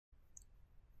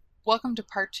Welcome to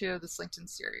part 2 of this LinkedIn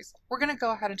series. We're going to go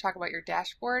ahead and talk about your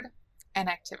dashboard and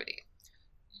activity.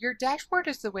 Your dashboard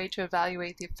is the way to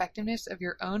evaluate the effectiveness of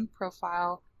your own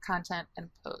profile, content, and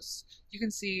posts. You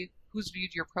can see who's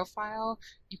viewed your profile.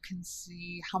 You can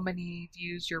see how many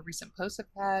views your recent posts have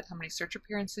had, how many search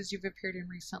appearances you've appeared in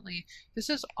recently.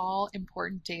 This is all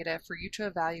important data for you to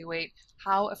evaluate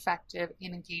how effective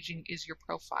and engaging is your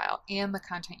profile and the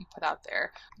content you put out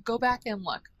there. Go back and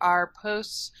look. Are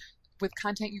posts with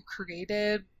content you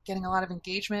created getting a lot of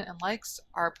engagement and likes?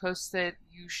 Are posts that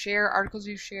you share, articles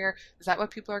you share, is that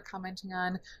what people are commenting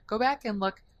on? Go back and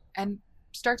look and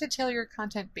start to tailor your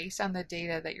content based on the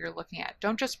data that you're looking at.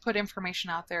 Don't just put information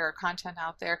out there or content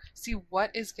out there. See what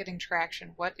is getting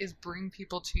traction, what is bringing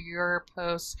people to your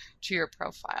posts, to your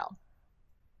profile.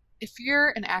 If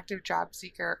you're an active job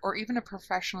seeker or even a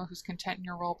professional who's content in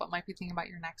your role but might be thinking about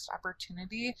your next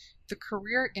opportunity, the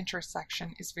career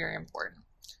intersection is very important.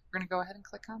 We're going to go ahead and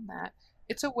click on that.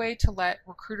 It's a way to let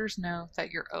recruiters know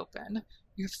that you're open.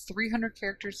 You have 300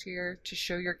 characters here to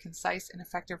show your concise and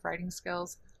effective writing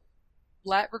skills.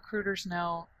 Let recruiters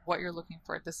know what you're looking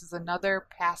for. This is another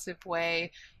passive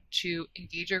way to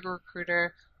engage a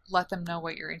recruiter, let them know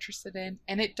what you're interested in.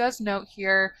 And it does note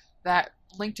here that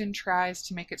LinkedIn tries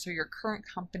to make it so your current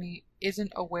company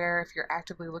isn't aware if you're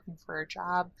actively looking for a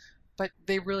job, but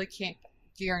they really can't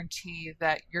guarantee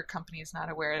that your company is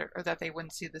not aware or that they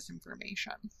wouldn't see this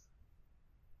information.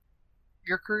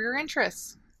 Your career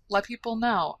interests. Let people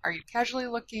know. Are you casually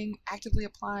looking, actively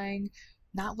applying,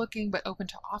 not looking but open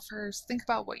to offers? Think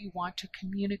about what you want to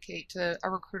communicate to a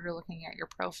recruiter looking at your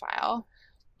profile.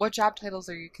 What job titles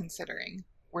are you considering?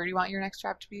 Where do you want your next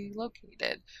job to be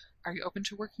located? Are you open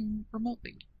to working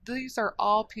remotely? These are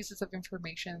all pieces of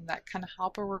information that can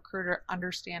help a recruiter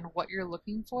understand what you're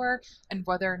looking for and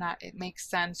whether or not it makes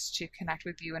sense to connect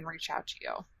with you and reach out to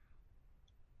you.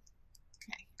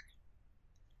 Okay,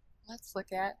 let's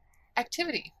look at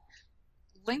activity.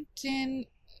 LinkedIn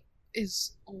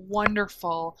is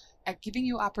wonderful at giving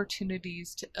you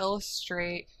opportunities to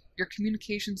illustrate your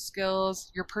communication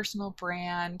skills, your personal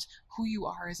brand, who you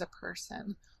are as a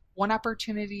person. One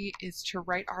opportunity is to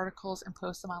write articles and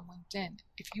post them on LinkedIn.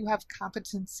 If you have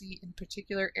competency in a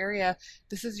particular area,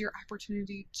 this is your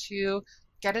opportunity to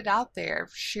get it out there,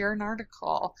 share an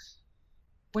article.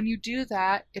 When you do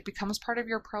that, it becomes part of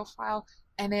your profile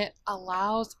and it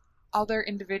allows other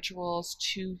individuals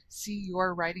to see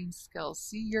your writing skills,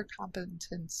 see your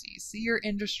competency, see your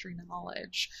industry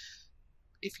knowledge.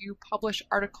 If you publish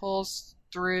articles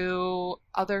through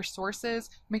other sources,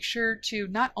 make sure to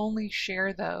not only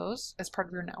share those as part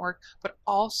of your network, but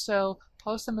also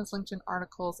post them as LinkedIn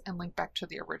articles and link back to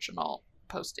the original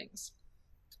postings.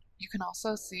 You can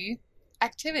also see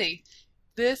activity.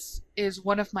 This is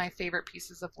one of my favorite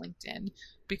pieces of LinkedIn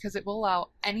because it will allow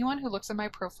anyone who looks at my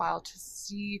profile to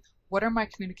see what are my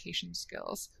communication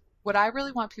skills. What I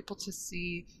really want people to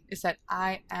see is that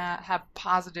I have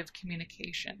positive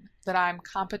communication, that I'm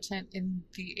competent in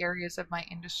the areas of my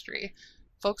industry.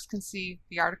 Folks can see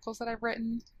the articles that I've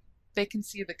written. They can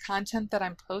see the content that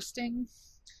I'm posting.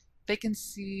 They can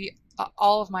see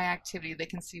all of my activity. They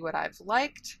can see what I've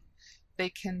liked. They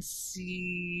can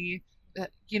see,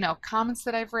 comments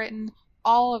that I've written.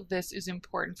 All of this is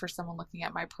important for someone looking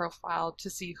at my profile to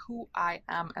see who I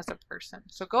am as a person.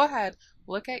 So go ahead,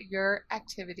 look at your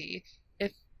activity.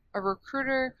 If a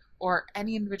recruiter or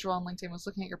any individual on LinkedIn was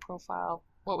looking at your profile,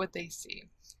 what would they see?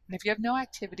 And if you have no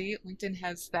activity, LinkedIn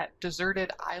has that deserted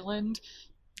island.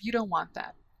 You don't want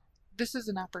that. This is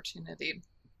an opportunity.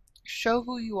 Show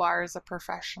who you are as a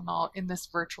professional in this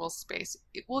virtual space.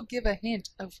 It will give a hint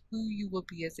of who you will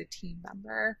be as a team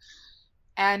member.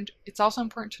 And it's also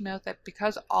important to note that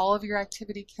because all of your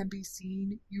activity can be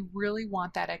seen, you really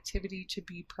want that activity to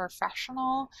be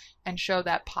professional and show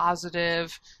that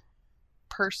positive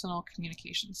personal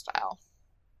communication style.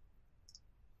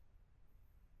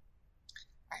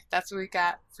 All right, that's what we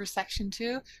got for section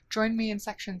 2. Join me in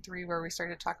section 3 where we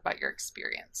start to talk about your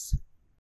experience.